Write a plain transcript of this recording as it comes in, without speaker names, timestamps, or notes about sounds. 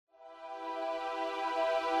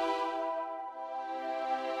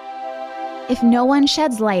If no one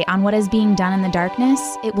sheds light on what is being done in the darkness,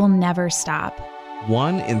 it will never stop.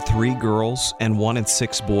 1 in 3 girls and 1 in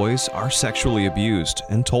 6 boys are sexually abused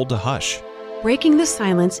and told to hush. Breaking the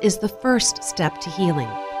silence is the first step to healing.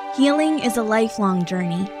 Healing is a lifelong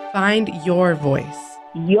journey. Find your voice.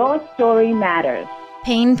 Your story matters.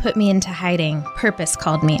 Pain put me into hiding. Purpose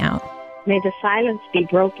called me out. May the silence be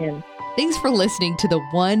broken. Thanks for listening to the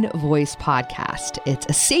One Voice podcast. It's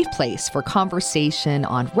a safe place for conversation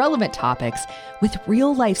on relevant topics with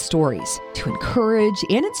real life stories to encourage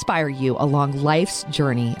and inspire you along life's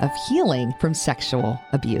journey of healing from sexual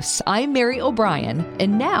abuse. I'm Mary O'Brien,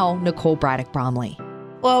 and now Nicole Braddock Bromley.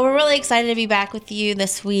 Well, we're really excited to be back with you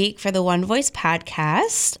this week for the One Voice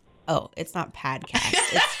podcast. Oh, it's not podcast,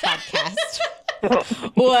 it's podcast.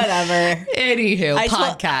 Whatever. Anywho,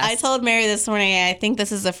 podcast. I told Mary this morning, I think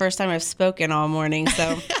this is the first time I've spoken all morning,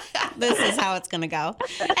 so this is how it's going to go.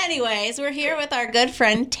 Anyways, we're here with our good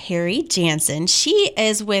friend, Terry Jansen. She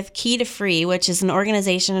is with Key to Free, which is an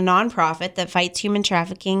organization, a nonprofit that fights human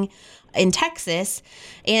trafficking in Texas.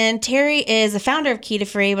 And Terry is the founder of Key to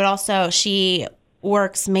Free, but also she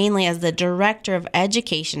works mainly as the director of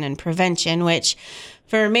education and prevention, which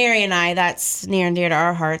for Mary and I, that's near and dear to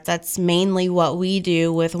our hearts. That's mainly what we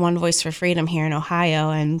do with One Voice for Freedom here in Ohio.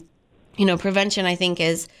 And, you know, prevention, I think,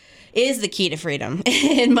 is the key to freedom,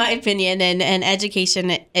 in my opinion, and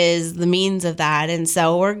education is the means of that. And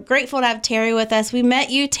so we're grateful to have Terry with us. We met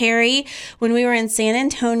you, Terry, when we were in San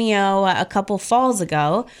Antonio a couple falls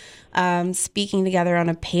ago, speaking together on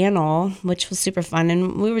a panel, which was super fun.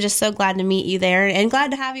 And we were just so glad to meet you there and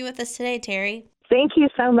glad to have you with us today, Terry. Thank you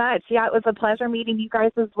so much. Yeah, it was a pleasure meeting you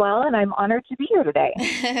guys as well, and I'm honored to be here today.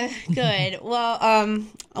 Good. Well,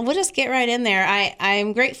 we'll just get right in there.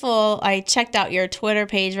 I'm grateful. I checked out your Twitter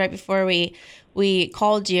page right before we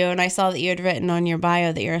called you, and I saw that you had written on your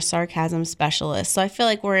bio that you're a sarcasm specialist. So I feel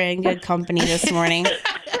like we're in good company this morning.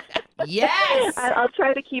 Yes. I'll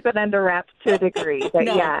try to keep it under wraps to a degree, but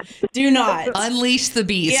no, yeah. Do not. Unleash the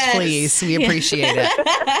beast, please. We appreciate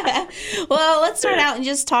it. Well, let's start out and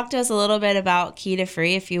just talk to us a little bit about Key to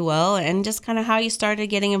Free, if you will, and just kind of how you started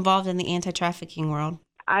getting involved in the anti-trafficking world.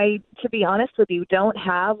 To be honest with you, don't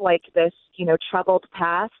have like this, troubled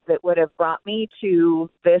past that would have brought me to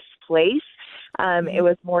this place. It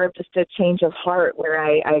was more of just a change of heart where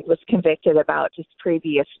I was convicted about just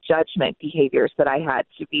previous judgment behaviors that I had,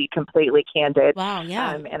 to be completely candid. Wow,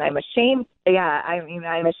 yeah. And I'm ashamed. Yeah,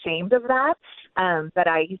 I'm ashamed of that. But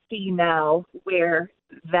I see now where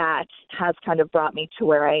that has kind of brought me to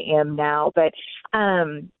where I am now. But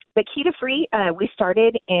Key to Free, we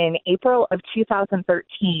started in April of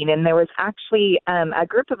 2013, and there was actually a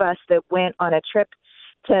group of us that went on a trip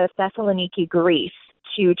to Thessaloniki, Greece,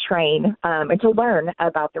 to train and to learn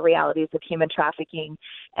about the realities of human trafficking.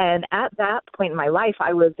 And at that point in my life,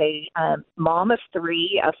 I was a mom of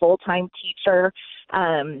 3, a full-time teacher.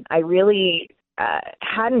 I really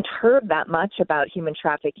hadn't heard that much about human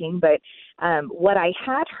trafficking, but what I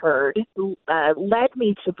had heard led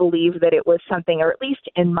me to believe that it was something, or at least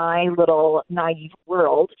in my little naive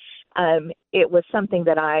world, it was something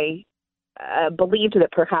that I believed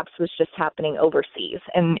that perhaps was just happening overseas.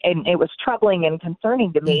 And it was troubling and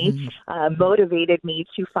concerning to me, motivated me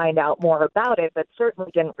to find out more about it, but certainly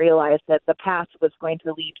didn't realize that the path was going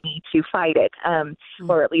to lead me to fight it,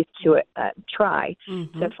 or at least to try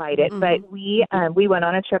to fight it. But we went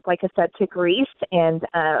on a trip, like I said, to Greece and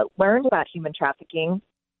learned about human trafficking.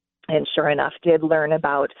 And sure enough, did learn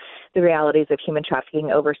about the realities of human trafficking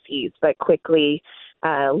overseas, but quickly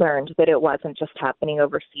learned that it wasn't just happening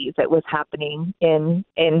overseas. It was happening in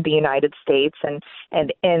the United States and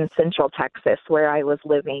in Central Texas, where I was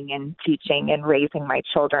living and teaching and raising my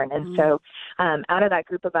children. And so out of that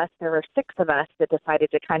group of us, there were 6 of us that decided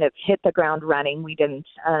to kind of hit the ground running. We didn't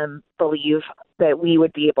believe that we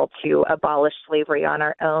would be able to abolish slavery on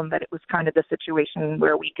our own, but it was kind of the situation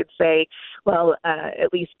where we could say, well,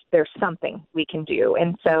 at least there's something we can do.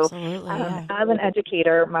 And so as an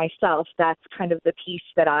educator myself, that's kind of the piece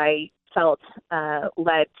that I felt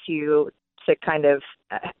led to kind of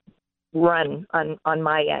run on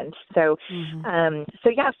my end. So,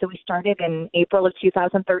 so we started in April of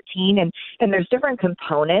 2013, and there's different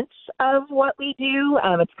components of what we do.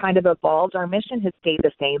 It's kind of evolved. Our mission has stayed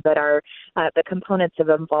the same, but the components have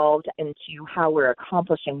evolved into how we're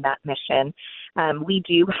accomplishing that mission. We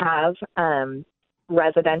do have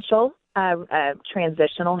residential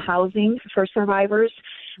transitional housing for survivors.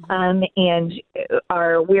 And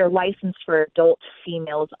we are licensed for adult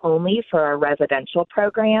females only for our residential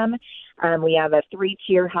program. We have a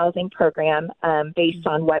 3-tier housing program based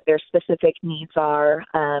on what their specific needs are.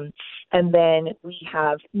 And then we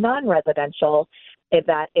have non-residential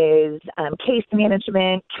That is case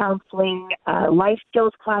management, counseling, life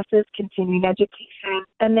skills classes, continuing education,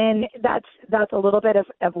 and then that's a little bit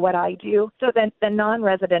of what I do. So then the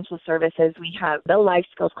non-residential services, we have the life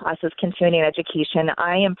skills classes, continuing education.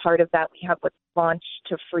 I am part of that. We have what's Launch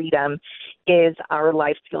to Freedom is our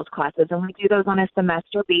life skills classes, and we do those on a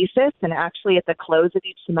semester basis. And actually, at the close of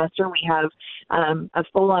each semester, we have a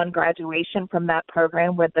full-on graduation from that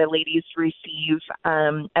program where the ladies receive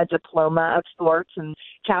a diploma of sorts and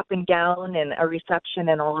cap and gown and a reception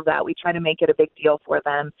and all of that. We try to make it a big deal for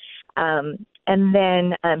them. And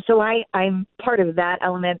then, so I'm part of that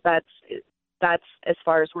element. That's as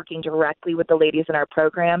far as working directly with the ladies in our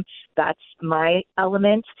program. That's my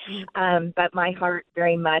element. But my heart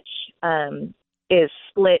very much is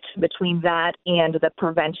split between that and the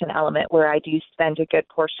prevention element, where I do spend a good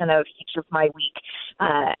portion of each of my week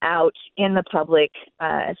out in the public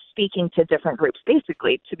speaking to different groups.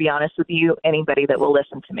 Basically, to be honest with you, anybody that will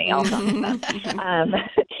listen to me, I'll talk to them.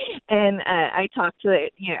 And I talk to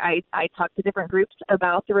I talk to different groups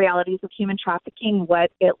about the realities of human trafficking,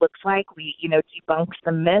 what it looks like. We debunk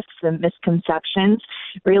the myths and misconceptions.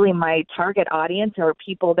 Really, my target audience are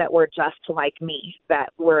people that were just like me, that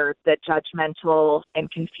were the judgmental and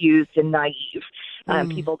confused and naive,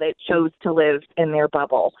 people that chose to live in their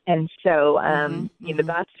bubble. And so,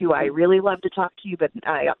 that's who I really love to talk to. But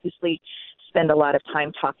I obviously spend a lot of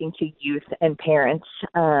time talking to youth and parents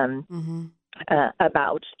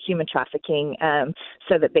about human trafficking,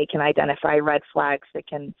 so that they can identify red flags that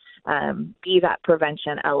can be that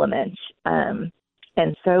prevention element.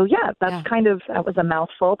 And so, that was a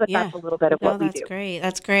mouthful, but that's a little bit of what we do. That's great.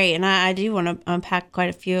 That's great. And I do want to unpack quite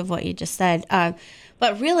a few of what you just said.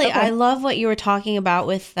 But really, I love what you were talking about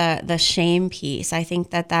with the shame piece. I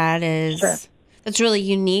think that is, that's really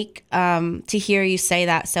unique to hear you say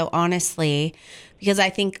that so honestly, because I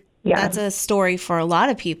think that's a story for a lot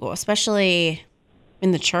of people, especially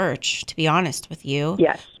in the church, to be honest with you.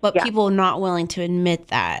 Yes. But people not willing to admit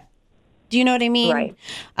that. Do you know what I mean? Right.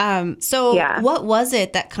 What was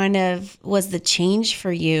it that kind of was the change for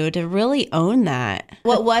you to really own that?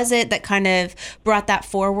 What was it that kind of brought that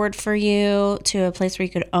forward for you to a place where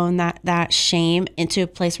you could own that shame, into a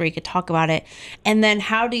place where you could talk about it? And then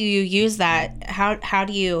how do you use that? How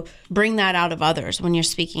do you bring that out of others when you're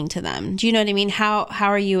speaking to them? Do you know what I mean? How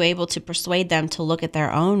are you able to persuade them to look at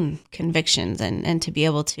their own convictions and to be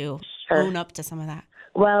able to own up to some of that?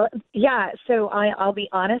 Well, so I'll be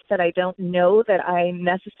honest that I don't know that I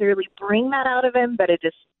necessarily bring that out of him, but it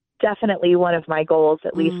is definitely one of my goals,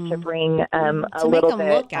 at least to bring a little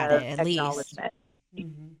bit look at of it, at acknowledgement. Least.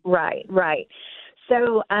 Right.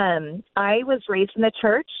 So I was raised in the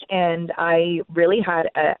church, and I really had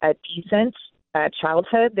a decent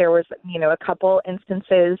childhood. There was, a couple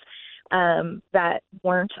instances that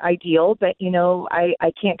weren't ideal, but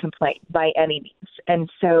I can't complain by any means.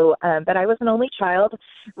 And so, but I was an only child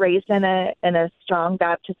raised in a strong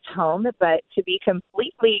Baptist home. But to be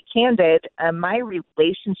completely candid, my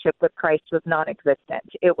relationship with Christ was non-existent.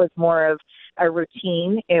 It was more of a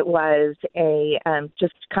routine. It was a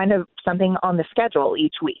just kind of something on the schedule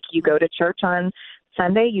each week. You go to church on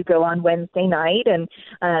Sunday, you go on Wednesday night, and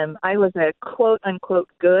I was a quote unquote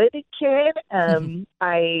good kid.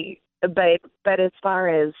 But as far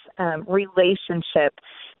as relationship,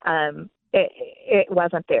 it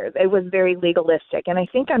wasn't there. It was very legalistic. And I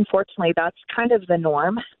think, unfortunately, that's kind of the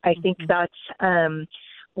norm. I think that's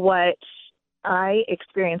what I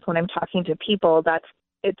experience when I'm talking to people.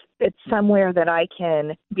 It's somewhere that I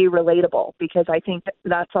can be relatable, because I think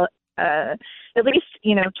that's at least,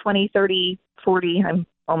 20, 30, 40, I'm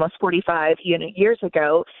almost 45 years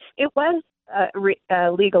ago, it was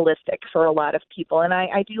legalistic for a lot of people. And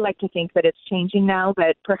I do like to think that it's changing now,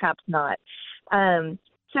 but perhaps not.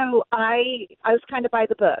 So I was kind of by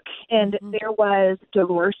the book, and there was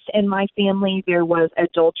divorce in my family. There was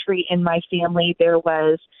adultery in my family. There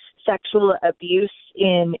was sexual abuse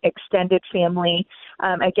in extended family.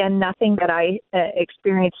 Again, nothing that I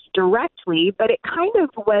experienced directly, but it kind of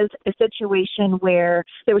was a situation where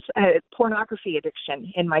there was a pornography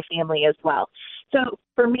addiction in my family as well. So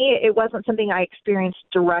for me, it wasn't something I experienced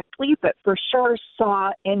directly, but for sure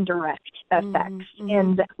saw indirect effects.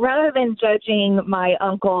 And rather than judging my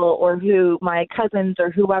uncle or my cousins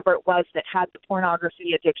or whoever it was that had the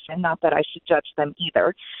pornography addiction, not that I should judge them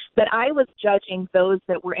either, but I was judging those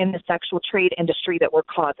that were in the sexual trade industry that were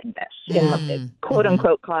causing this, quote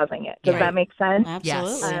unquote causing it. Does that make sense?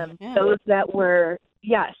 Absolutely. Those that were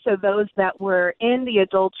so those that were in the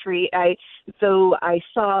adultery, though I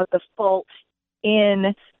saw the fault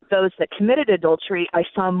in those that committed adultery, I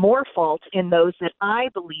saw more fault in those that I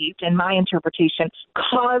believed, in my interpretation,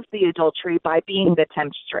 caused the adultery by being the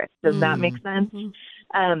temptress. Does that make sense?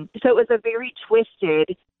 So it was a very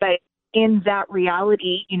twisted, but in that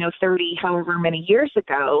reality, 30 however many years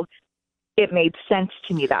ago, it made sense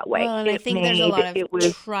to me that way. Well, and I think there's a lot of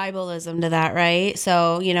tribalism to that, right?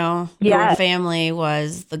 So, your family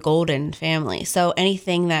was the golden family. So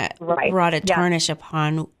anything that brought a tarnish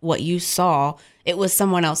upon what you saw, it was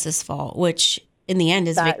someone else's fault, which in the end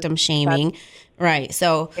is victim shaming. Right.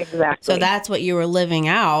 So, so that's what you were living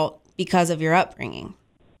out because of your upbringing.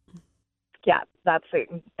 Yeah, that's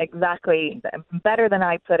exactly better than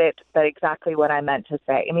I put it, but exactly what I meant to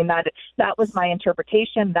say. I mean, that was my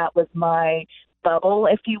interpretation. That was my bubble,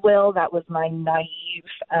 if you will. That was my naive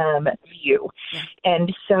view. Yeah.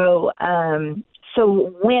 And so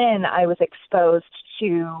when I was exposed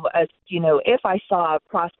to, if I saw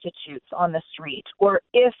prostitutes on the street or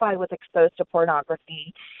if I was exposed to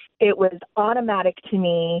pornography, it was automatic to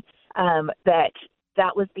me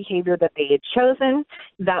that was behavior that they had chosen.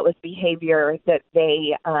 That was behavior that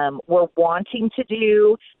they were wanting to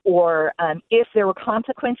do, or if there were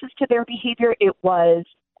consequences to their behavior, it was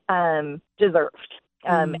deserved.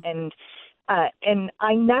 And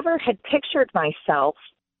I never had pictured myself,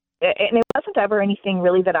 and it wasn't ever anything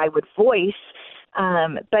really that I would voice,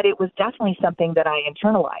 but it was definitely something that I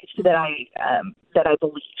internalized, that I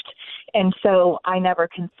believed. And so I never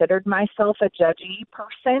considered myself a judgy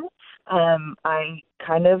person. I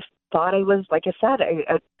kind of thought I was, like I said,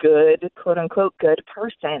 a good, quote unquote, good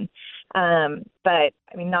person. But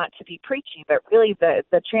I mean, not to be preachy, but really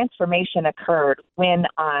the transformation occurred when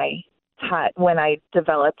I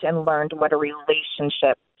developed and learned what a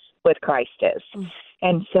relationship with Christ is.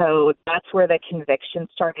 And so that's where the conviction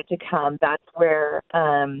started to come. That's where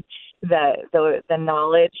the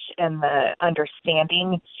knowledge and the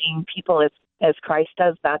understanding, seeing people as Christ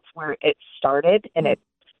does, that's where it started. And it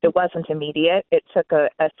wasn't immediate. It took a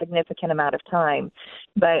significant amount of time.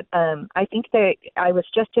 But I think that I was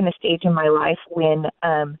just in a stage in my life when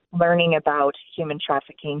learning about human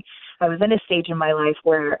trafficking, I was in a stage in my life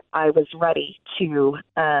where I was ready to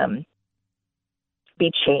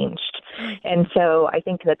be changed. And so I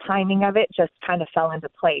think the timing of it just kind of fell into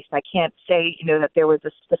place. I can't say, that there was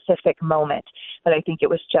a specific moment, but I think it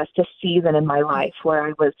was just a season in my life where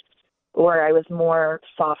I was more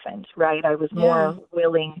softened, right? I was more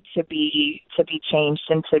willing to be changed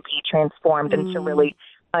and to be transformed and to really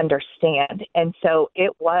understand. And so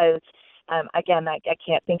it was, again, I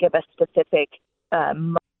can't think of a specific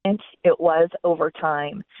moment. It was over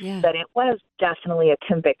time, but it was definitely a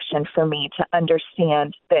conviction for me to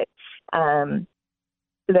understand that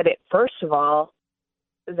it, first of all,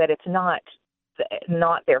 that it's not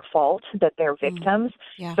their fault, that they're victims,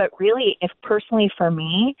 but really, if personally for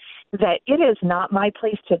me, that it is not my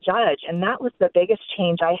place to judge. And that was the biggest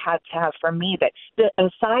change I had to have for me, that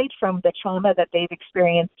aside from the trauma that they've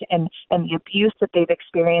experienced and the abuse that they've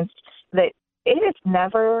experienced, that it is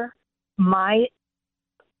never my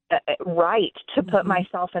right to put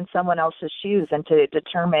myself in someone else's shoes and to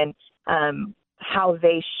determine how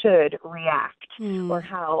they should react or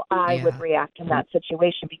how I would react in that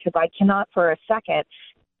situation, because I cannot for a second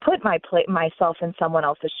put myself in someone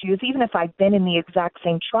else's shoes, even if I've been in the exact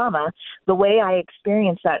same trauma. The way I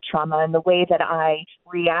experience that trauma and the way that I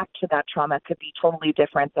react to that trauma could be totally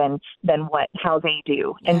different than how they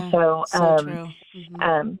do. And so true.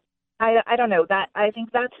 I don't know, that I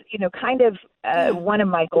think that's, kind of one of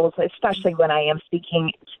my goals, especially when I am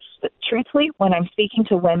speaking, truthfully, when I'm speaking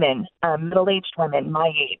to women, middle-aged women, my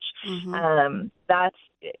age, that's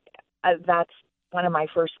one of my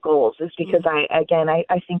first goals, is because I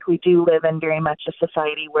think we do live in very much a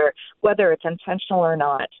society where, whether it's intentional or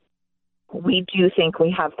not, we do think we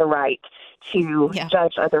have the right to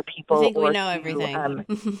judge other people. I think we know everything.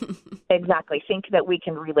 Exactly. Think that we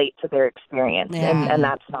can relate to their experience, and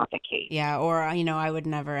that's not the case. Yeah, or, I would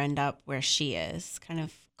never end up where she is, kind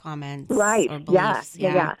of comments right. or beliefs.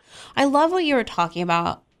 Yeah. I love what you were talking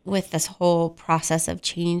about with this whole process of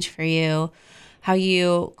change for you, how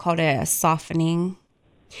you called it a softening.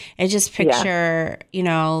 I just picture,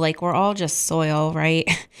 like we're all just soil, right?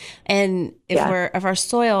 And if our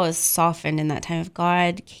soil is softened in that time, if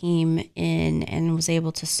God came in and was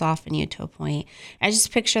able to soften you to a point, I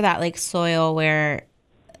just picture that like soil where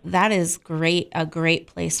that is a great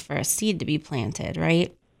place for a seed to be planted,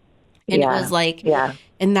 right? And it was like,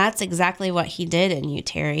 and that's exactly what he did in you,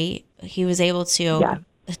 Terry. He was able to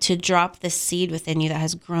drop the seed within you that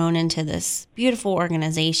has grown into this beautiful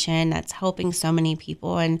organization that's helping so many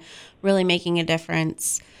people and really making a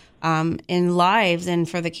difference in lives and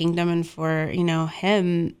for the kingdom and for,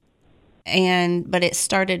 him but it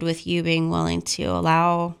started with you being willing to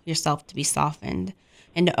allow yourself to be softened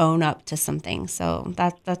and to own up to something. So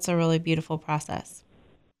that's a really beautiful process.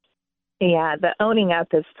 Yeah, the owning up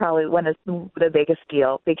is probably one of the biggest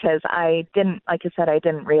deal, because I didn't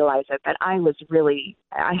realize it, but I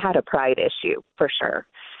had a pride issue for sure.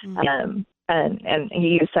 Mm-hmm. And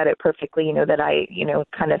you said it perfectly, that I,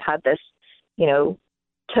 kind of had this,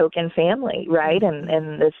 token family, right?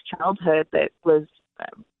 And this childhood that was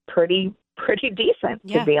pretty decent,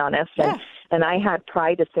 to be honest. Yeah. And I had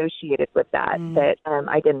pride associated with that, that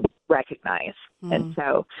I didn't recognize. And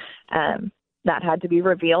so, that had to be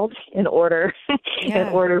revealed in order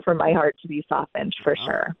for my heart to be softened, for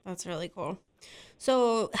sure. That's really cool.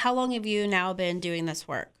 So how long have you now been doing this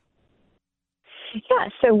work? Yeah,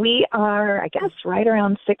 so we are, I guess, right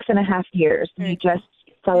around 6.5 years. We just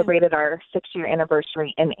celebrated our 6-year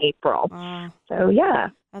anniversary in April. So yeah.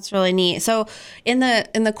 That's really neat. So in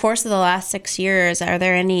the course of the last 6 years, are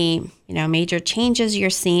there any, major changes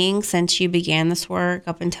you're seeing since you began this work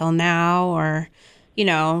up until now, or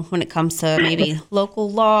when it comes to maybe local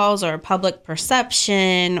laws or public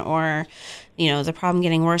perception, or, is the problem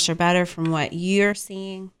getting worse or better from what you're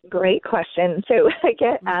seeing? Great question. So I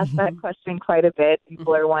get asked that question quite a bit.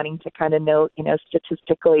 People are wanting to kind of know,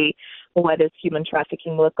 statistically, what does human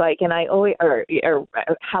trafficking look like? And I always, or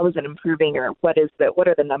how is it improving, or what are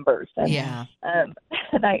the numbers? And,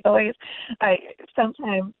 and I always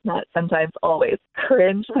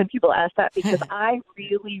cringe when people ask that, because I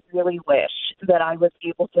really, really wish that I was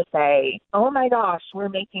able to say, oh my gosh, we're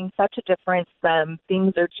making such a difference.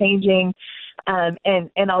 Things are changing. And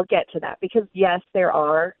I'll get to that, because yes, there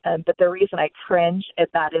are. But the reason I cringe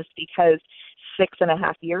at that is because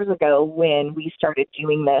 6.5 years ago, when we started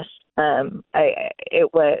doing this,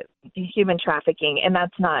 it was human trafficking, and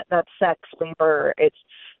that's sex, labor, it's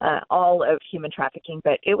all of human trafficking,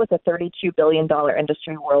 but it was a $32 billion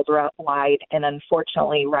industry worldwide, and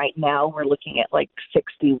unfortunately right now we're looking at like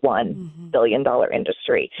 $61 billion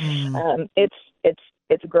industry.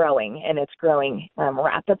 It's growing, and it's growing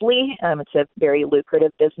rapidly. It's a very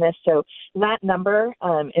lucrative business. So that number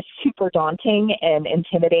is super daunting and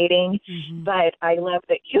intimidating. But I love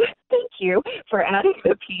that thank you for adding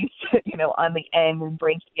the piece, on the end, and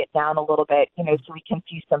bringing it down a little bit, so we can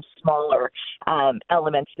see some smaller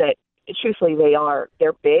elements that, truthfully,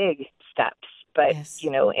 they're big steps. But,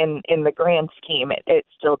 in the grand scheme, it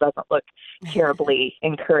still doesn't look terribly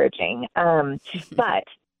encouraging. But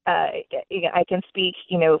I can speak,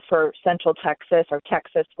 for Central Texas, or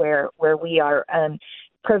Texas, where we are,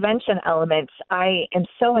 prevention elements. I am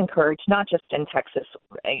so encouraged, not just in Texas,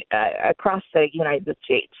 across the United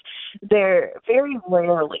States. There very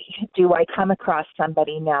rarely do I come across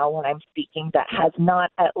somebody now when I'm speaking that has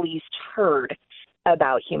not at least heard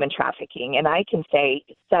about human trafficking. And I can say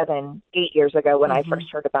 7-8 years ago, when I first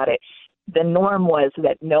heard about it, the norm was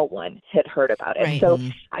that no one had heard about it. Right. So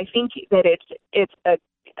I think that it's a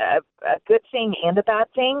good thing and a bad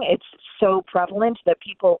thing. It's so prevalent that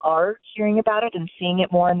people are hearing about it and seeing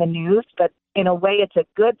it more in the news, but in a way it's a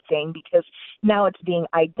good thing, because now it's being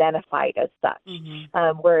identified as such.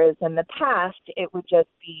 Whereas in the past, it would just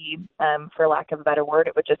be, for lack of a better word,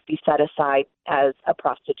 it would just be set aside as a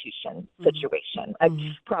prostitution situation, a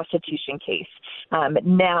prostitution case.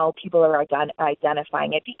 Now people are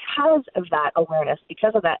identifying it because of that awareness,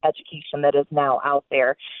 because of that education that is now out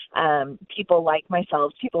there. People like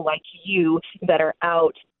myself, people like you, that are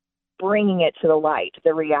out bringing it to the light,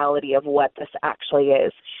 the reality of what this actually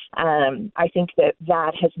is. I think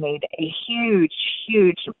that has made a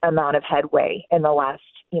huge amount of headway in the last,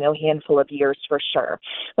 handful of years, for sure.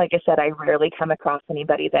 Like I said, I rarely come across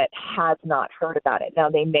anybody that has not heard about it. Now,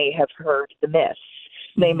 they may have heard the myths.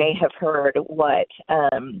 They may have heard what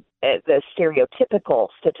the stereotypical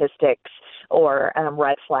statistics or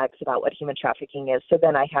red flags about what human trafficking is. So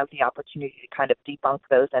then I have the opportunity to kind of debunk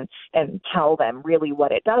those and tell them really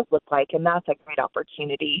what it does look like, and that's a great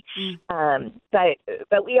opportunity.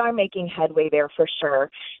 But we are making headway there, for sure.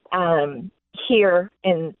 Here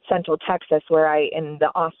in Central Texas, in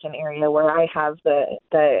the Austin area, where I have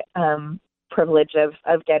the privilege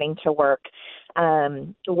of getting to work,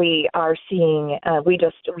 we are seeing, we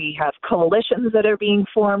have coalitions that are being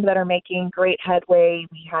formed that are making great headway.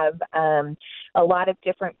 We have a lot of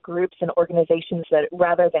different groups and organizations that,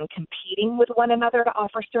 rather than competing with one another to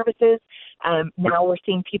offer services, now we're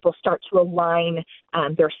seeing people start to align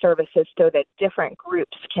their services so that different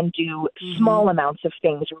groups can do small amounts of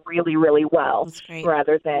things really, really well,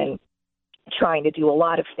 rather than trying to do a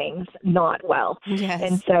lot of things not well. Yes.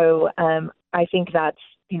 And so I think that's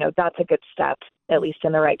a good step, at least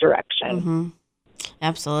in the right direction.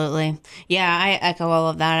 Absolutely. Yeah, I echo all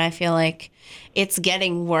of that. I feel like it's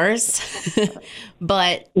getting worse,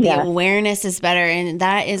 but the awareness is better. And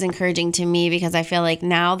that is encouraging to me because I feel like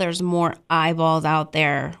now there's more eyeballs out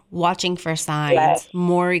there watching for signs,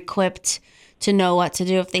 more equipped to know what to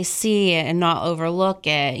do if they see it and not overlook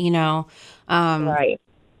it, you know. Right.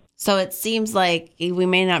 So it seems like we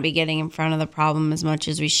may not be getting in front of the problem as much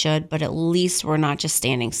as we should, but at least we're not just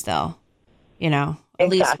standing still, you know. At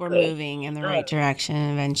least we're moving in the right direction.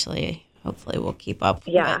 Eventually, hopefully, we'll keep up.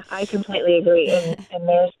 Yeah, I completely agree. And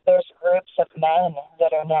there's groups of men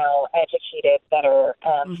that are now educated that are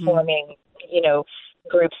forming, you know,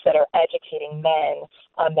 groups that are educating men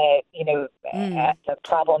on the, you know, the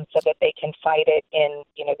problem so that they can fight it in,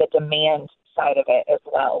 you know, the demand side of it as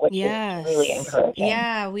well, which is really encouraging.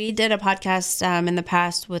 Yeah, we did a podcast in the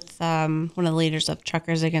past with one of the leaders of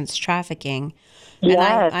Truckers Against Trafficking. And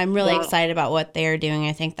I'm really excited about what they're doing.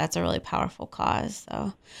 I think that's a really powerful cause.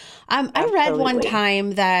 So I read one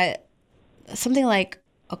time that something like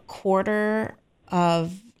a quarter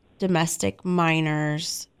of domestic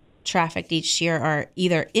minors trafficked each year are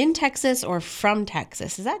either in Texas or from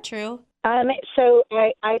Texas. Is that true? So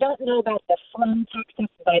I don't know about the from Texas,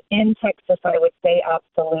 but in Texas, I would say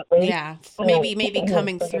absolutely. Yeah, maybe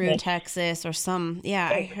coming through Texas or some. Yeah,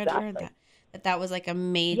 I heard that was like a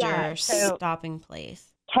major stopping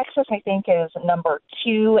place. Texas, I think, is number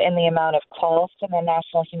 2 in the amount of calls to the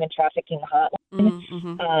National Human Trafficking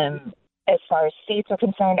Hotline. As far as states are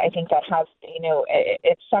concerned, I think that has, you know,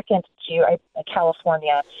 it's second to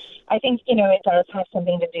California. I think, you know, it does have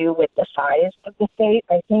something to do with the size of the state,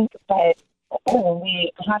 I think, but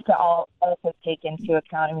we have to also take into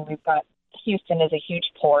account, I mean, we've got Houston is a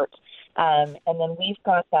huge port, and then we've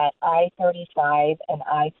got that I-35 and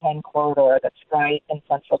I-10 corridor that's right in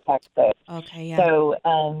Central Texas. Okay, yeah. So,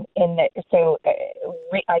 I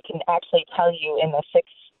can actually tell you in the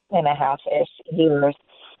 6.5-ish years,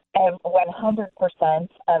 100%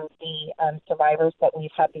 of the survivors that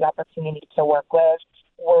we've had the opportunity to work with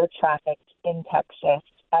were trafficked in Texas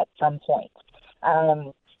at some point.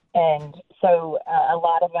 And so a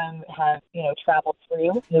lot of them have, you know, traveled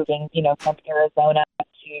through, moving, you know, from Arizona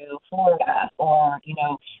to Florida or, you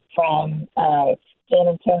know, from San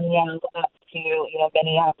Antonio up to, you know,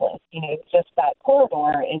 Minneapolis. You know, just that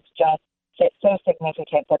corridor is just so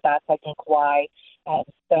significant that's, I think, why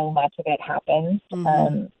so much of it happens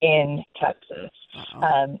in Texas.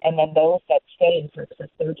 And then those that stay in Texas,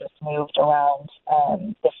 they're just moved around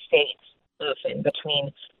the states, often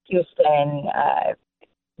between Houston,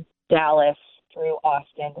 Dallas, through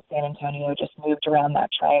Austin to San Antonio, just moved around that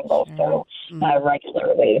triangle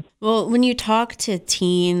regularly. Well, when you talk to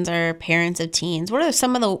teens or parents of teens, what are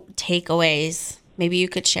some of the takeaways maybe you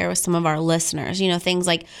could share with some of our listeners? You know, things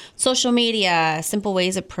like social media, simple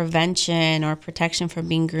ways of prevention or protection from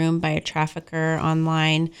being groomed by a trafficker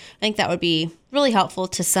online. I think that would be really helpful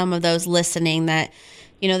to some of those listening that,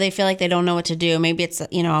 you know, they feel like they don't know what to do. Maybe it's,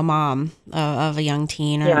 you know, a mom of a young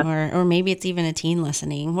teen or maybe it's even a teen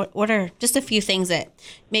listening. What are just a few things that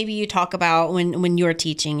maybe you talk about when you're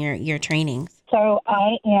teaching your training? So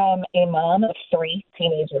I am a mom of 3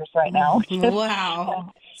 teenagers right now.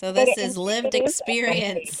 Wow. So this is lived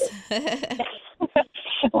experience.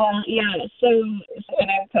 Well, yeah. So when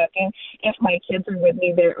I'm talking, if my kids are with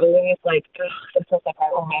me, they're always like, this is the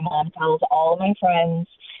part where my mom tells all of my friends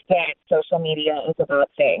that social media is a bad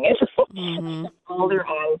thing. It's all their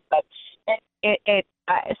eyes. But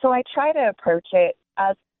so I try to approach it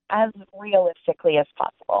as realistically as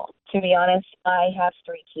possible. To be honest, I have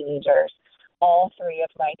 3 teenagers. All 3 of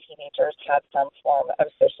my teenagers have some form of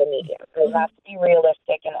social media. So you have to be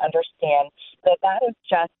realistic and understand that is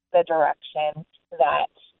just the direction that,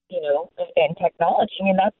 you know, in technology. I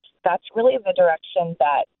mean, that's really the direction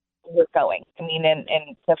that we're going. I mean, and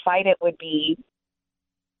to fight it would be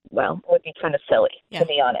kind of silly, to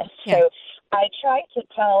be honest. Yeah. So I try to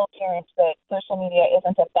tell parents that social media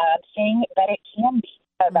isn't a bad thing, but it can be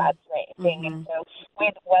a bad thing. And so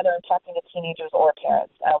whether I'm talking to teenagers or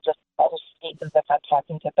parents, I'll just speak as if I'm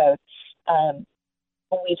talking to both.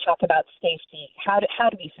 When we talk about safety, how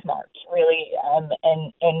to be smart, really,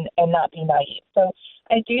 and not be naive. So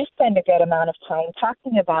I do spend a good amount of time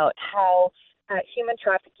talking about how human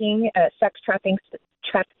trafficking, sex trafficking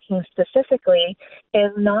specifically,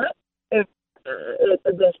 is not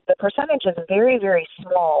the percentage is very, very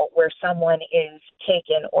small where someone is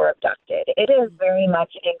taken or abducted. It is very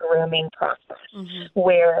much a grooming process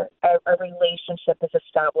where a relationship is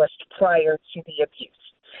established prior to the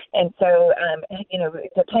abuse. And so, you know,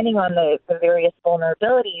 depending on the various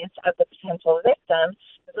vulnerabilities of the potential victim,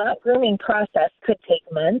 that grooming process could take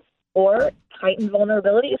months, or heightened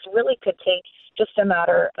vulnerabilities really could take just a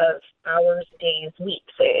matter of hours, days,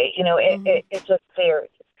 weeks. It just varies.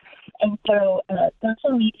 And so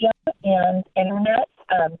social media and internet,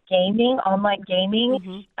 gaming, online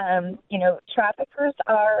gaming, traffickers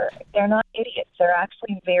they're not idiots. They're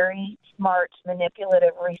actually very smart,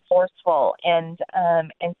 manipulative, resourceful. And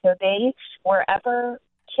so wherever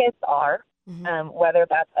kids are, whether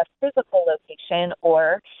that's a physical location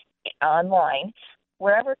or online,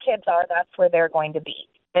 wherever kids are, that's where they're going to be.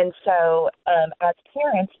 And so as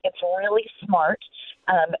parents, it's really smart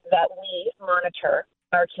that we monitor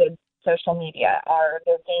our kids' social media,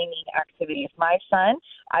 their gaming activities. My son,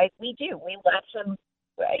 we let him,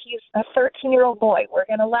 he's a 13-year-old boy. We're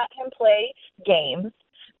going to let him play games,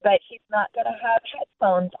 but he's not going to have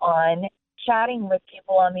headphones on chatting with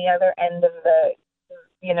people on the other end of the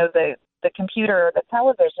computer or the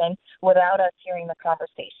television without us hearing the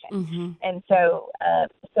conversation. And so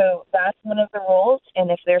that's one of the rules.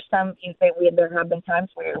 And if there's there have been times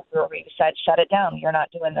where we said, shut it down. You're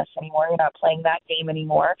not doing this anymore. You're not playing that game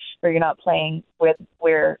anymore, or you're not playing with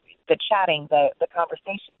where the chatting, the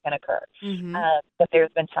conversation can occur. But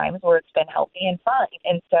there's been times where it's been healthy and fun.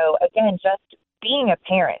 And so again, just being a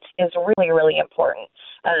parent is really, really important.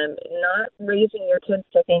 Not raising your kids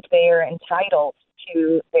to think they are entitled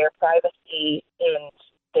to their privacy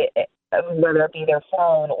whether it be their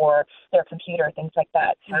phone or their computer, things like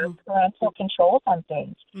that. Have parental controls on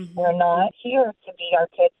things. We're not here to be our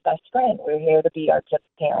kids' best friend. We're here to be our kids'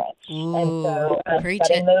 parent. And so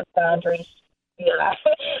setting those boundaries,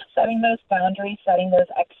 setting those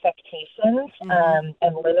expectations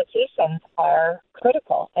and limitations are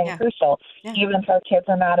critical and crucial, even if our kids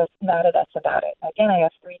are mad at us about it. Again, I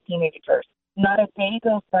have 3 teenagers. Not a day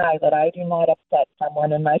goes by that I do not upset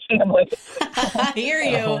someone in my family. I hear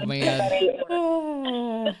you. Oh, man.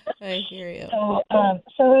 I hear you. So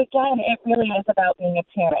again, it really is about being a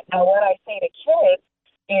parent. Now, what I say to kids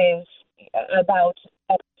is about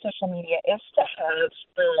social media is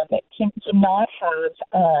to not have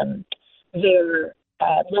their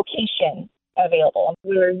location available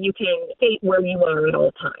where you can state where you are at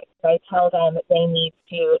all times. I tell them that they need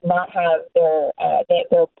to not have their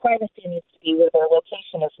privacy needs to be where their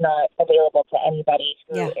location is not available to anybody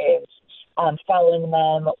who is following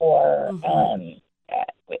them or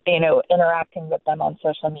interacting with them on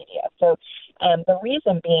social media. So the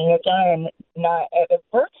reason being, again, not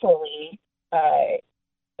virtually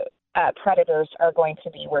predators are going to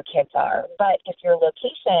be where kids are. But if your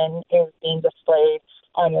location is being displayed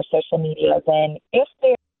on your social media, then if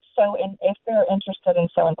they're interested and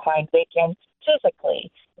so inclined, they can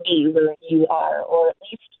physically be where you are, or at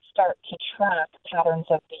least start to track patterns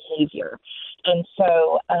of behavior. And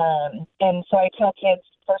so I tell kids,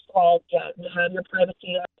 first of all, have your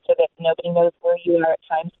privacy so that nobody knows where you are at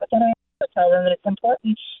times. But then I also tell them that it's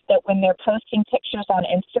important that when they're posting pictures on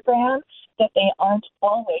Instagram, that they aren't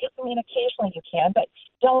always, occasionally you can, but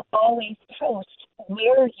don't always post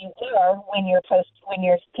where you are when you're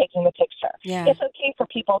taking the picture. Yeah. It's okay for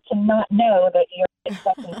people to not know that you're in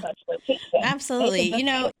such and such location. Absolutely.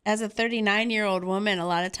 As a 39-year-old woman, a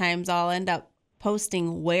lot of times I'll end up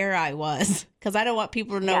posting where I was because I don't want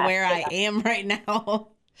people to know where I am right now.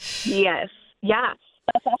 Yes. Yeah.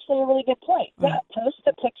 That's actually a really good point. Yeah. Post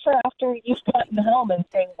a picture after you've gotten home and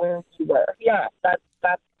say where you were. Yeah. That's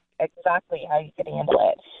exactly how you could handle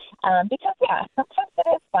it. Because, sometimes it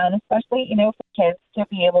is fun, especially, for kids to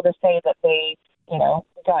be able to say that they,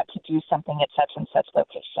 got to do something at such and such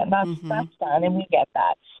location. That's fun, and we get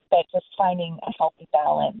that. But just finding a healthy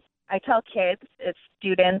balance. I tell kids,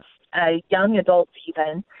 students, young adults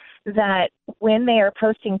even, that when they are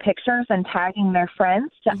posting pictures and tagging their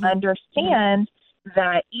friends to understand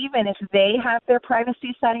that even if they have their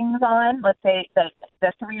privacy settings on, let's say the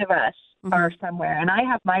 3 of us are somewhere, and I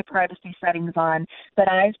have my privacy settings on, but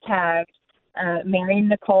I've tagged Mary and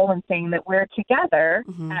Nicole and saying that we're together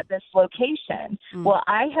at this location. Well,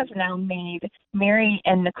 I have now made Mary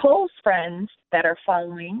and Nicole's friends that are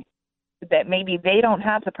following that maybe they don't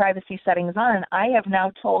have the privacy settings on. I have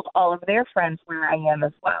now told all of their friends where I am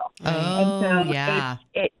as well. Oh, and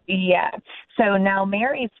so So now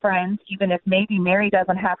Mary's friends, even if maybe Mary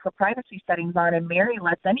doesn't have her privacy settings on and Mary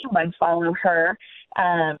lets anyone follow her,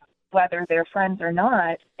 whether they're friends or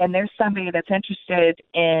not, and there's somebody that's interested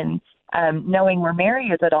in knowing where Mary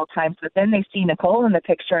is at all times, but then they see Nicole in the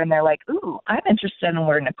picture and they're like, ooh, I'm interested in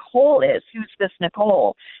where Nicole is. Who's this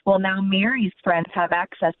Nicole? Well, now Mary's friends have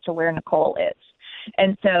access to where Nicole is.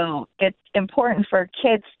 And so it's important for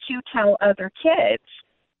kids to tell other kids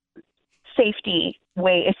safe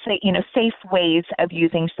ways of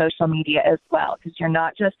using social media as well, because you're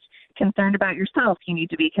not just concerned about yourself, you need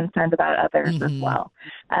to be concerned about others as well.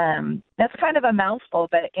 That's kind of a mouthful,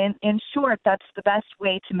 but in short, that's the best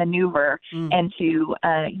way to maneuver and to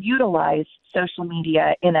utilize social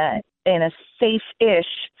media in a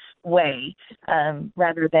safe-ish way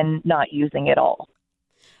rather than not using it all.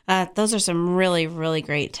 Those are some really, really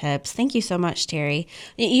great tips. Thank you so much, Terry.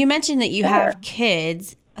 You mentioned that you have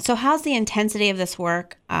kids. So how's the intensity of this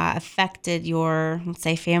work affected your, let's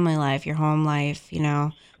say, family life, your home life,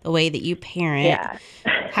 the way that you parent? Yeah.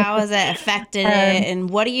 How has it affected it? And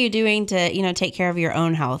what are you doing to, take care of your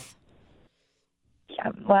own health?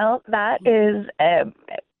 Yeah, well, that is,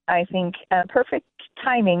 I think, perfect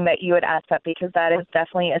timing that you would ask that, because that is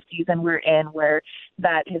definitely a season we're in where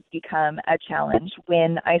that has become a challenge.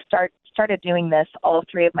 When I started doing this, all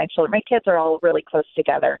three of my children, my kids are all really close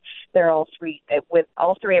together. They're all three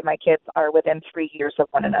of my kids are within 3 years of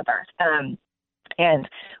one another. And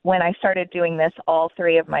when I started doing this, all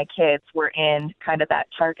three of my kids were in kind of that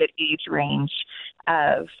target age range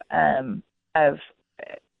of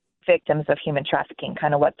victims of human trafficking,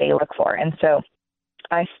 kind of what they look for. And so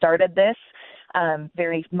I started this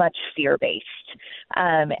very much fear-based.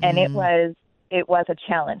 And it was a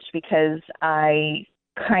challenge because I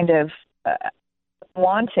kind of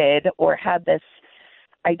wanted or had this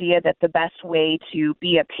idea that the best way to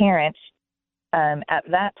be a parent at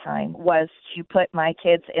that time was to put my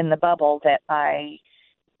kids in the bubble that I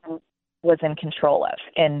was in control of.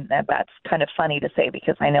 And that's kind of funny to say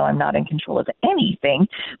because I know I'm not in control of anything,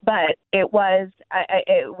 but it was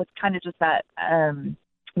kind of just that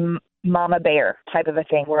mama bear type of a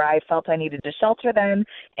thing where I felt I needed to shelter them,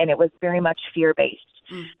 and it was very much fear-based.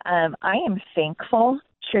 I am thankful,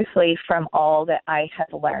 truthfully, from all that I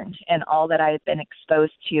have learned and all that I've been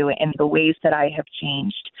exposed to and the ways that I have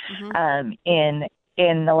changed in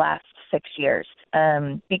the last 6 years,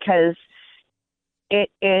 because it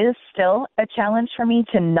is still a challenge for me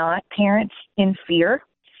to not parent in fear,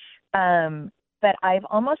 but I've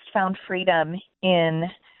almost found freedom in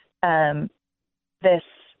this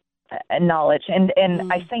knowledge. And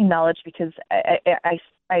I say knowledge because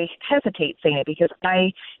I hesitate saying it because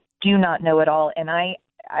I do not know it all, and I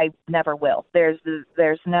never will. There's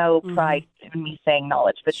no pride in me saying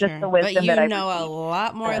knowledge, but just the wisdom that I know a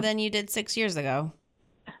lot more than you did 6 years ago.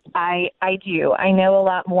 I do. I know a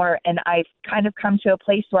lot more, and I've kind of come to a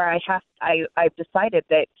place where I've decided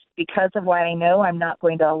that because of what I know, I'm not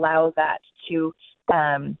going to allow that to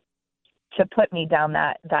put me down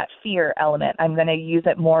that fear element. I'm going to use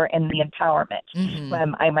it more in the empowerment.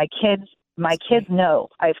 My kids know.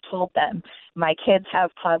 I've told them. My kids have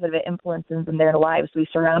positive influences in their lives. We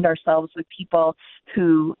surround ourselves with people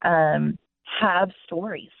who have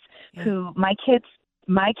stories. Who my kids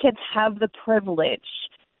have the privilege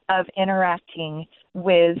of interacting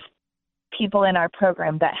with people in our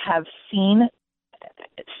program that have seen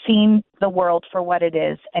the world for what it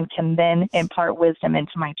is and can then impart wisdom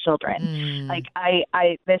into my children. Like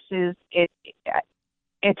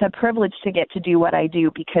it's a privilege to get to do what I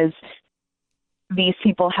do because these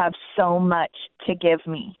people have so much to give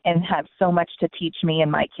me and have so much to teach me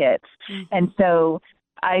and my kids. And so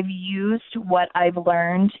I've used what I've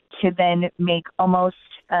learned to then make almost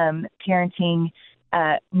parenting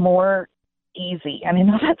more easy. I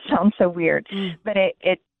know that sounds so weird, but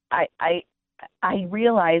I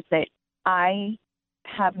realize that I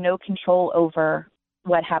have no control over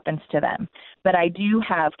what happens to them, but I do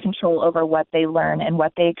have control over what they learn and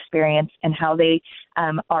what they experience and how they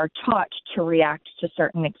are taught to react to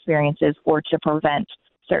certain experiences or to prevent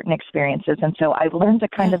certain experiences. And so I've learned to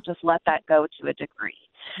kind of just let that go to a degree.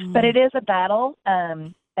 But it is a battle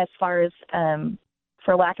as far as,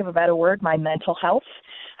 for lack of a better word, my mental health.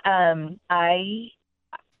 I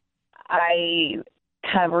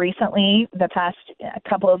have recently, the past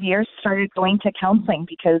couple of years, started going to counseling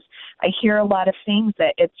because I hear a lot of things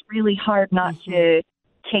that it's really hard not to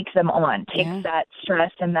take them on, take that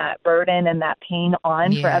stress and that burden and that pain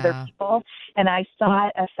on for other people. And I saw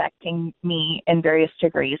it affecting me in various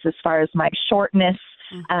degrees as far as my shortness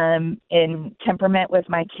in temperament with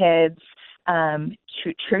my kids,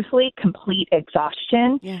 truthfully, complete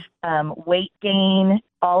exhaustion, weight gain,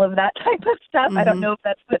 all of that type of stuff. I don't know if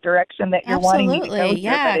that's the direction that you're wanting me to go here,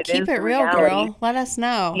 yeah, but keep it real, girl. Let us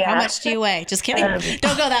know. How much do you weigh? Just kidding.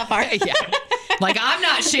 Don't go that far. Like, I'm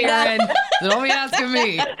not sharing. Don't be asking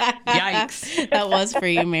me. Yikes. That was for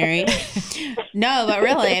you, Mary. No, but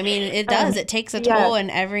really, it does. It takes a toll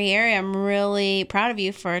in every area. I'm really proud of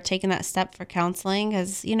you for taking that step for counseling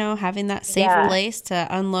because, having that safe place to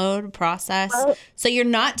unload, process, so you're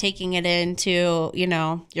not taking it into,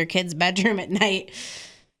 your kid's bedroom at night.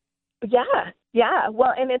 Yeah. Yeah.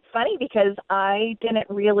 Well, and it's funny because I didn't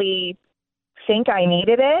really think I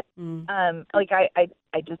needed it. Like I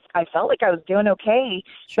felt like I was doing okay,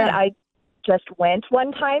 Sure. but I just went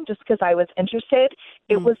one time just because I was interested.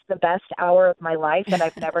 It was the best hour of my life, and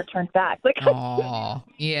I've never turned back. Like, Oh,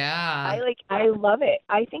 yeah. I love it.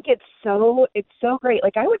 I think it's so great.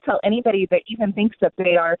 Like, I would tell anybody that even thinks that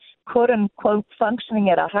they are quote unquote functioning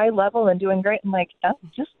at a high level and doing great. I'm like, oh,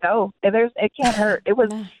 just go. It can't hurt. It was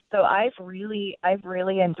so I've really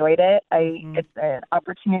enjoyed it. It's an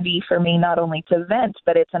opportunity for me not only to vent,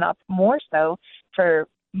 but it's more so for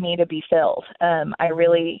me to be filled.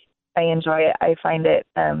 I enjoy it. I find it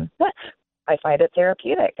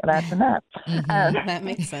therapeutic, and that's enough. That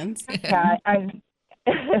makes sense. Yeah,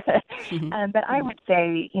 but I would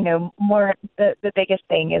say, more the biggest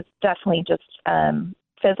thing is definitely just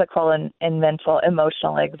physical and mental,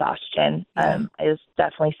 emotional exhaustion is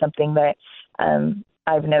definitely something that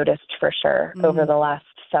I've noticed for sure over the last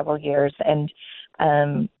several years. And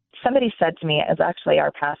somebody said to me, as actually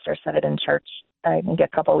our pastor said it in church, I think a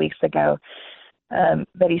couple of weeks ago,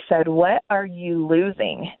 but he said, "What are you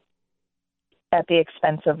losing at the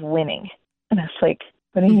expense of winning?" And I was like,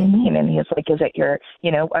 "What do you mean?" And he's like, "Is it are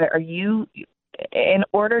you, in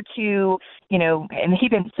order to, and he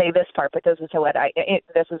didn't say this part, but this is what I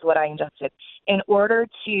ingested, in order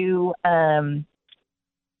to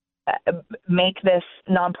make this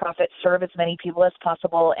nonprofit serve as many people as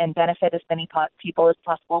possible and benefit as many people as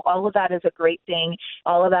possible. All of that is a great thing.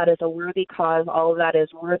 All of that is a worthy cause. All of that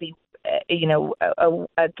is worthy,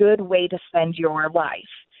 a good way to spend your life.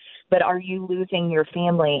 But are you losing your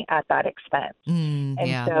family at that expense?"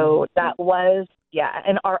 So that was,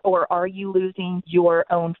 and are you losing your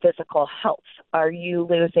own physical health? Are you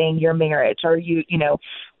losing your marriage? Are you,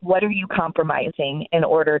 what are you compromising in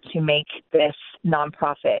order to make this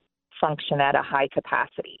nonprofit function at a high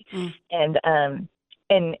capacity? And I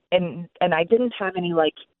didn't have any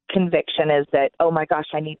conviction as that, oh my gosh,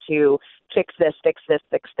 I need to fix this.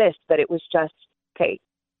 But it was just, okay,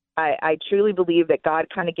 I truly believe that God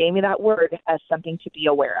kind of gave me that word as something to be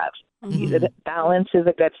aware of. Balance is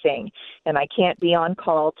a good thing. And I can't be on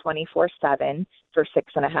call 24/7 for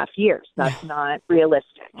 6.5 years. That's not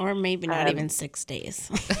realistic. Or maybe not even 6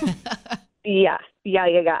 days. Yeah.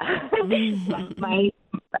 My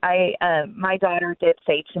daughter did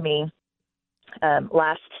say to me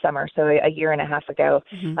last summer, so a year and a half ago,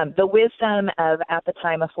 the wisdom of, at the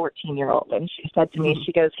time, a 14-year-old. And she said to me,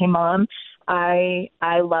 she goes, "Hey, Mom, I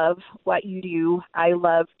love what you do. I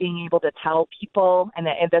love being able to tell people," and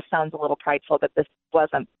this sounds a little prideful, but this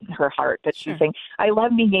wasn't her heart, but she's saying, "I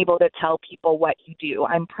love being able to tell people what you do.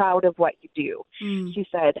 I'm proud of what you do." She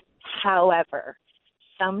said, "However,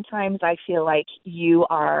 sometimes I feel like you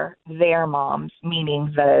are their moms,"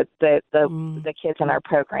 meaning the kids in our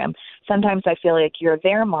program. "Sometimes I feel like you're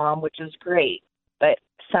their mom, which is great, but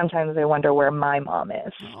sometimes I wonder where my mom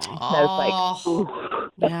is." And I was like, ooh.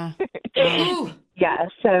 Yeah. Yeah.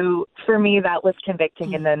 So for me, that was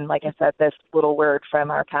convicting. And then, like I said, this little word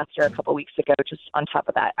from our pastor a couple weeks ago, just on top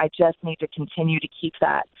of that, I just need to continue to keep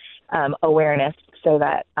that awareness so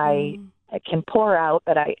that I can pour out,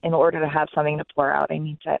 but in order to have something to pour out, I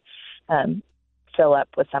need to fill up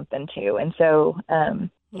with something too. And so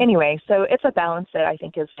anyway, so it's a balance that I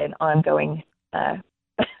think is an ongoing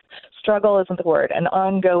struggle isn't the word, an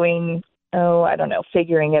ongoing, I don't know,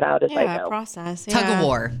 figuring it out as I go. Process. Tug of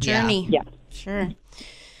war. Journey. Yeah. Sure.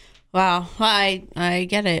 Wow. Well, I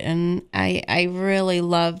get it. And I really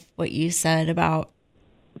love what you said about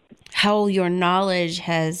how your knowledge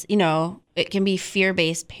has, it can be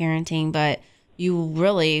fear-based parenting, but you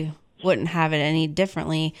really wouldn't have it any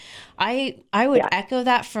differently. I would echo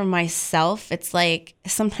that for myself. It's like,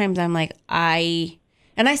 sometimes I'm like,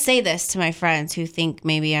 and I say this to my friends who think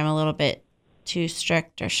maybe I'm a little bit too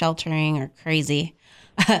strict or sheltering or crazy,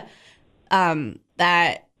 I've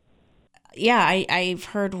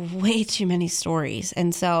heard way too many stories.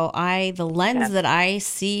 And so the lens that I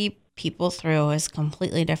see people through is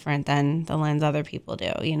completely different than the lens other people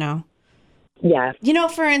do, Yeah.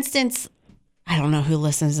 For instance, I don't know who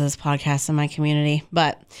listens to this podcast in my community,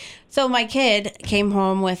 but so my kid came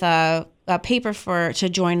home with a paper to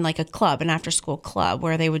join like a club, an after school club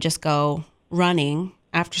where they would just go running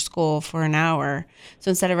after school for an hour. So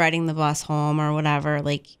instead of riding the bus home or whatever,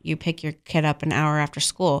 like you pick your kid up an hour after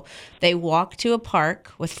school, they walk to a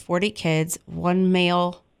park with 40 kids, one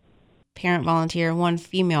male parent volunteer, one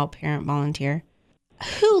female parent volunteer.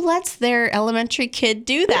 Who lets their elementary kid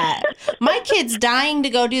do that? My kid's dying to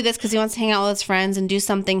go do this because he wants to hang out with his friends and do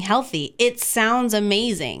something healthy. It sounds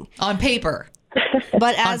amazing. On paper.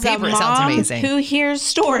 But as a paper, it sounds mom amazing. who hears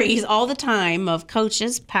stories all the time of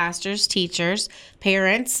coaches, pastors, teachers,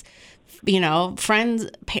 parents,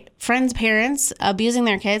 friends, parents abusing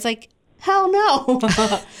their kids, like, hell no.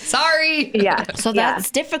 Sorry. Yeah. So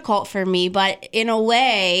that's difficult for me. But in a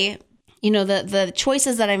way, the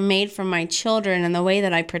choices that I've made for my children and the way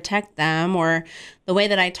that I protect them or the way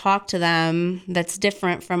that I talk to them that's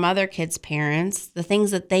different from other kids' parents, the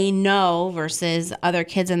things that they know versus other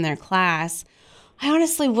kids in their class, I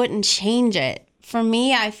honestly wouldn't change it. For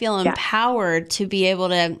me, I feel empowered to be able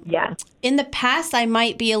to. Yeah. In the past, I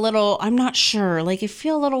might be I'm not sure. Like, I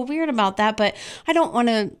feel a little weird about that, but I don't want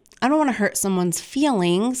to hurt someone's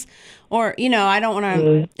feelings or, I don't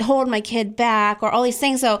want to hold my kid back or all these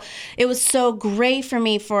things. So it was so great for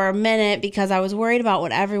me for a minute because I was worried about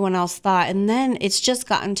what everyone else thought. And then it's just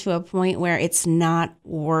gotten to a point where it's not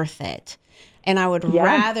worth it. And I would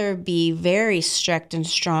rather be very strict and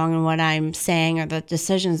strong in what I'm saying or the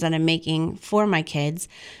decisions that I'm making for my kids.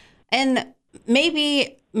 And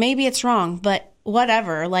maybe it's wrong, but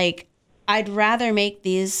whatever. Like, I'd rather make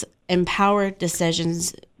these empowered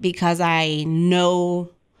decisions because I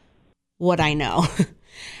know what I know.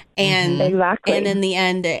 And exactly. And in the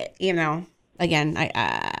end, again,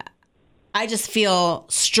 I just feel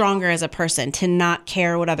stronger as a person to not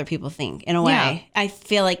care what other people think in a way. Yeah. I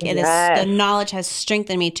feel like the knowledge has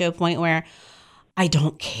strengthened me to a point where I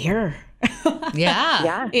don't care.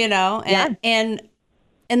 Yeah.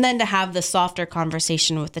 And then to have the softer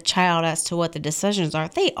conversation with the child as to what the decisions are,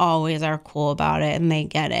 they always are cool about it and they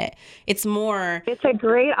get it. It's a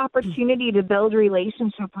great opportunity to build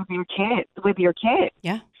relationship with your kid.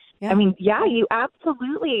 Yeah. I mean, you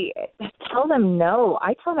absolutely tell them no.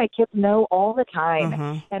 I tell my kids no all the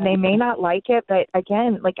time, and they may not like it, but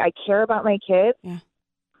again, like, I care about my kids. Yeah.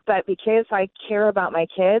 But because I care about my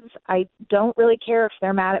kids, I don't really care if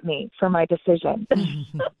they're mad at me for my decision.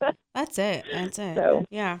 That's it. So,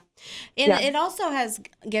 yeah. And it also has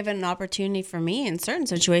given an opportunity for me in certain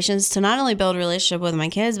situations to not only build a relationship with my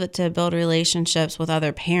kids, but to build relationships with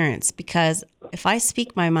other parents. Because if I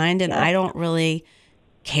speak my mind and I don't really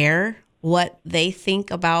care what they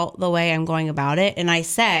think about the way I'm going about it, and I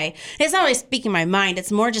say, it's not really speaking my mind,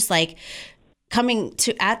 it's more just like coming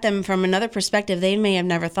at them from another perspective they may have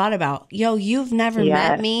never thought about. Yo, you've never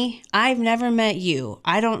met me. I've never met you.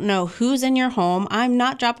 I don't know who's in your home. I'm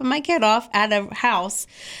not dropping my kid off at a house.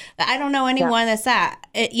 I don't know anyone that's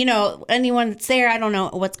anyone that's there. I don't know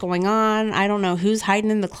what's going on. I don't know who's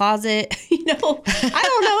hiding in the closet. I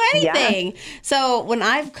don't know anything. So when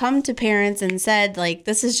I've come to parents and said, like,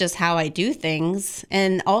 this is just how I do things,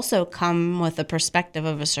 and also come with the perspective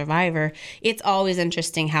of a survivor, it's always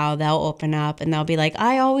interesting how they'll open up and they'll be like,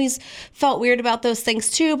 I always felt weird about those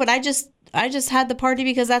things too, but I just had the party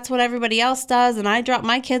because that's what everybody else does, and I dropped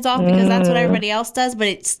my kids off because that's what everybody else does. But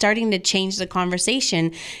it's starting to change the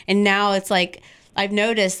conversation, and now it's like I've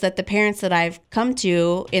noticed that the parents that I've come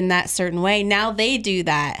to in that certain way, now they do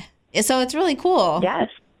that. So it's really cool. Yes.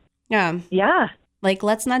 Yeah. Like,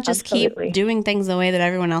 let's not just keep doing things the way that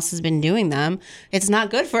everyone else has been doing them. It's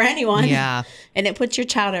not good for anyone. Yeah. And it puts your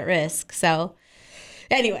child at risk. So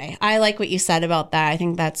anyway, I like what you said about that. I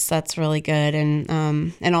think that's really good.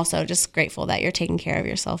 And also just grateful that you're taking care of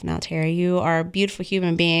yourself now, Terry. You are a beautiful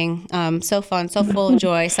human being. So fun, so full of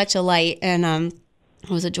joy, such a light. And it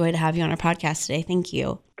was a joy to have you on our podcast today. Thank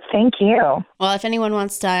you. Thank you. Well, if anyone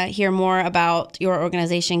wants to hear more about your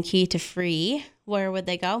organization, Key to Free, where would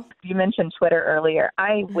they go? You mentioned Twitter earlier.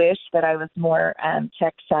 I wish that I was more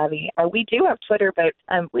tech savvy. We do have Twitter, but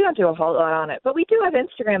we don't do a whole lot on it. But we do have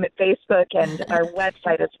Instagram and Facebook, and our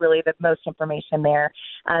website is really the most information there.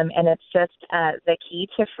 And it's just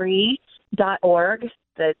thekeytofree.org.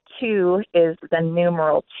 The 2 is the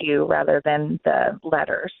numeral 2 rather than the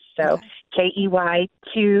letters. So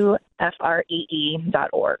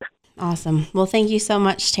KEY2FREE.org. Awesome. Well, thank you so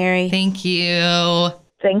much, Terry. Thank you.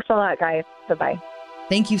 Thanks a lot, guys. Bye-bye.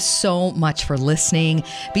 Thank you so much for listening.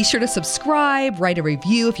 Be sure to subscribe, write a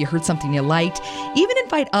review if you heard something you liked, even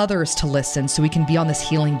invite others to listen so we can be on this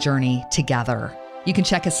healing journey together. You can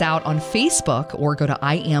check us out on Facebook or go to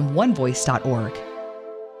IamOneVoice.org.